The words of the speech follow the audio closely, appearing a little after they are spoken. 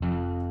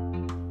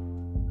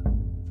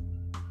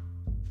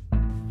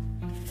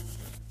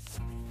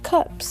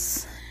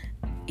cups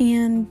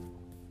and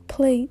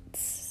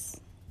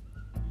plates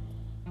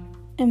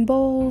and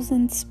bowls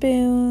and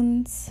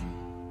spoons,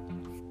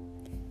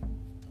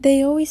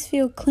 they always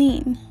feel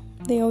clean.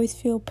 They always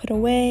feel put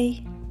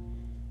away.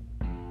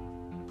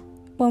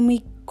 When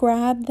we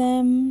grab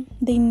them,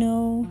 they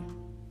know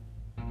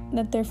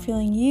that they're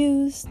feeling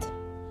used.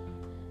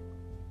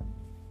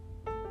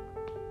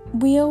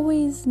 We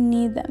always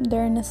need them.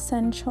 They're an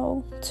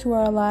essential to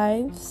our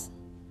lives,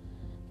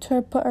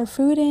 to put our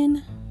food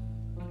in.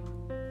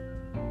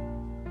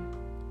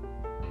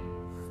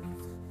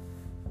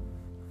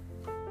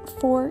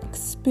 Forks,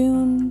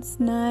 spoons,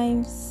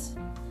 knives.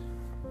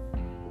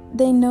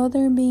 They know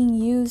they're being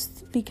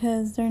used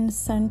because they're an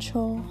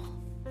essential.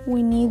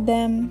 We need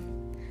them.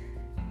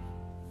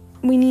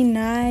 We need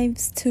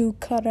knives to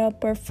cut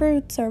up our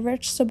fruits, our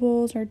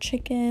vegetables, our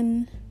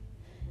chicken.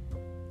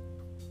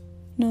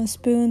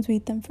 Spoons, we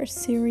eat them for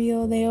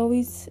cereal. They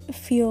always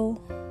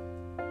feel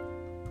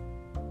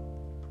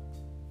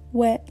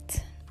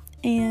wet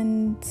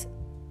and,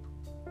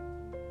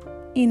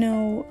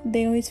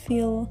 they always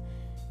feel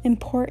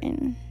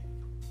important.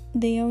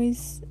 They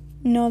always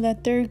know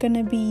that they're going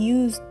to be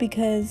used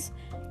because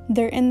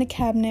they're in the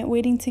cabinet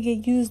waiting to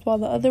get used while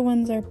the other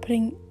ones are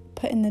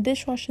put in the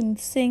dishwasher and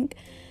the sink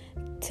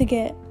to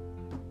get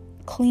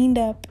cleaned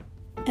up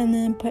and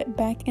then put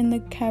back in the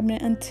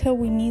cabinet until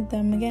we need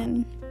them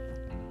again.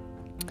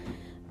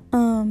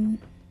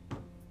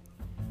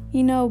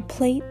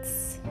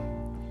 Plates,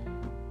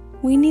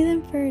 we need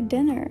them for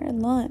dinner,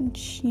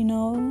 lunch,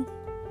 when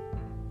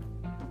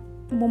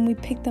we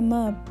pick them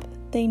up,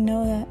 they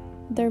know that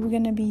they're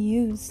going to be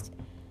used,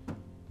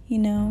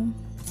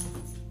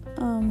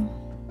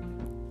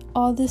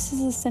 all this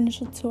is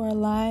essential to our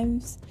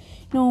lives.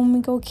 When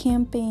we go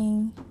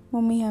camping,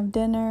 when we have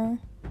dinner,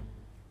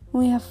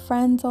 when we have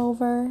friends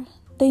over,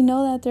 they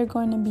know that they're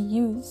going to be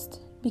used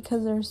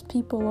because there's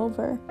people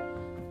over.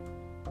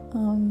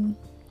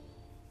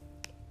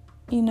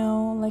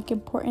 Like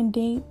important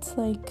dates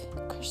like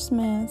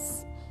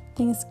Christmas,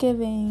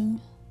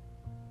 Thanksgiving,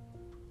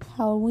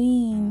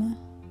 Halloween,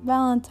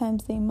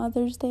 Valentine's Day,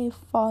 Mother's Day,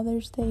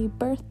 Father's Day,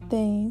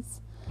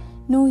 birthdays,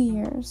 New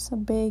Year's, a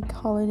big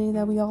holiday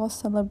that we all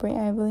celebrate,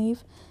 I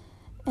believe.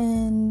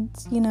 And,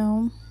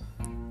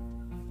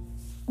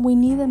 we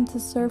need them to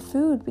serve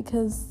food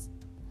because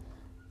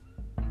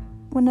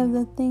one of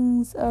the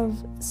things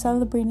of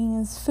celebrating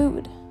is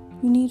food.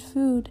 You need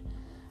food.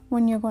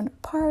 When you're going to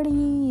party,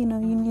 you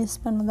need to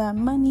spend all that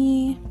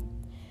money.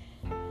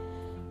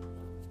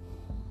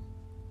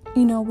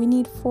 We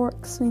need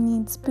forks, we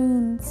need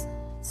spoons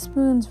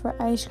for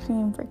ice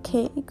cream, for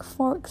cake,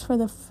 forks for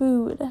the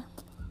food,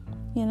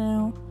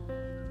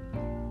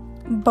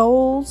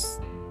 bowls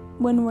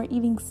when we're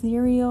eating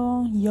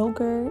cereal,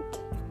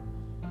 yogurt,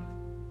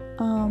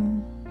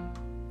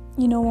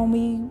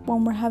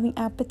 when we're having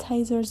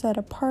appetizers at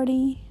a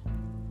party,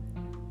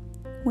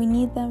 we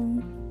need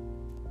them.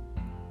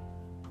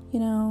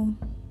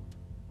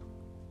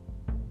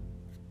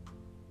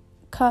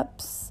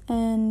 Cups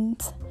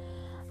and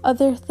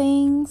other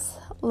things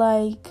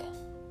like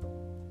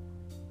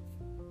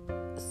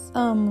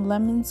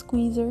lemon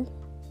squeezer.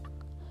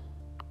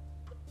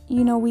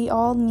 We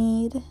all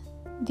need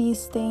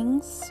these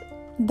things.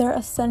 They're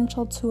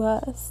essential to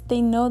us.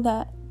 They know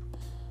that,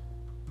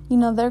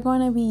 they're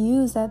going to be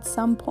used at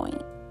some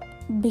point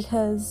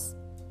because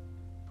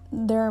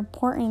they're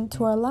important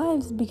to our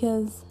lives,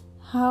 because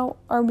how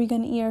are we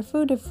going to eat our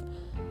food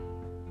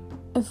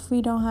if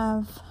we don't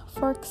have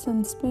forks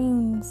and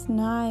spoons,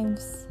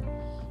 knives?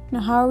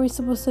 How are we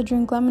supposed to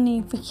drink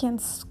lemonade if we can't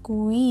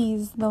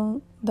squeeze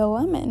the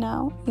lemon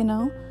out,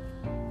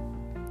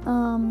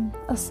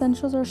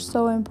 Essentials are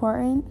so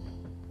important.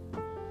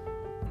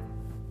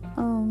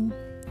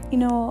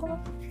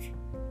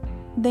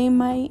 They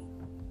might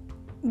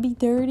be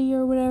dirty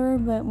or whatever,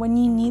 but when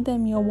you need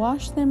them, you'll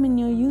wash them and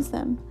you'll use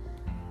them.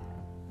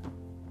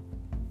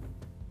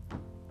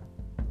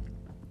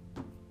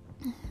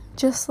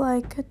 Just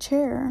like a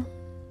chair.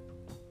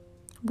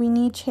 We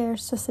need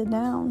chairs to sit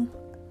down.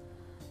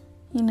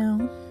 We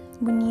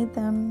need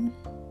them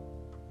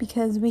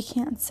because we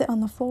can't sit on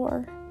the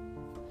floor.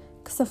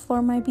 Because the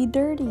floor might be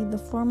dirty. The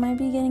floor might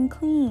be getting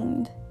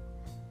cleaned.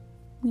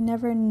 We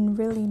never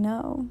really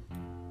know.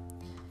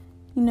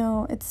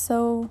 It's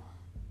so,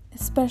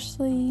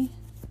 especially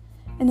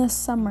in the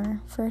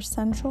summer for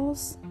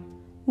essentials,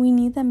 we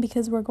need them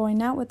because we're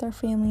going out with our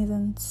families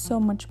and so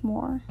much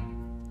more.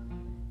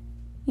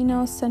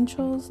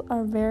 Essentials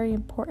are very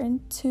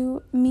important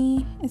to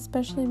me,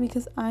 especially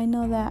because I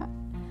know that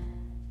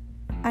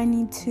I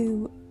need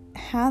to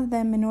have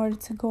them in order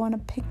to go on a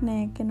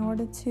picnic, in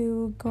order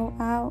to go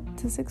out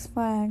to Six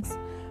Flags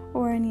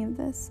or any of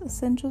this.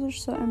 Essentials are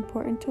so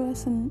important to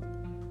us, and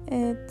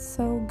it's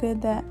so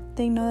good that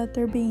they know that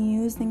they're being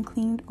used and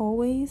cleaned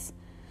always,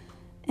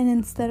 and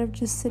instead of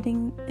just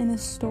sitting in a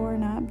store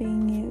not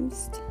being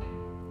used.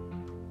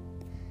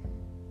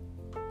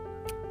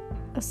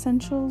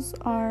 Essentials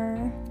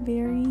are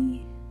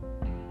very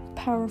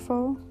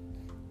powerful.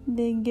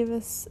 They give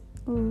us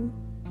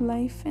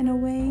life in a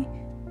way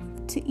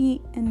to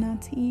eat and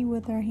not to eat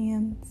with our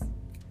hands.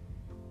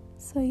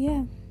 So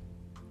yeah,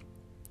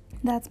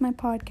 that's my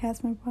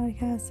podcast. My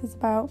podcast is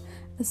about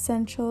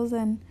essentials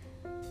and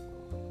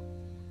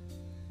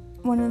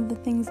one of the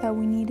things that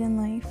we need in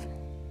life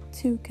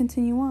to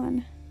continue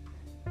on,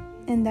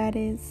 and that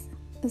is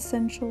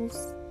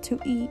essentials to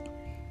eat.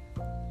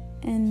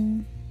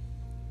 And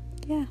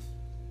yeah,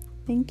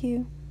 thank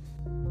you.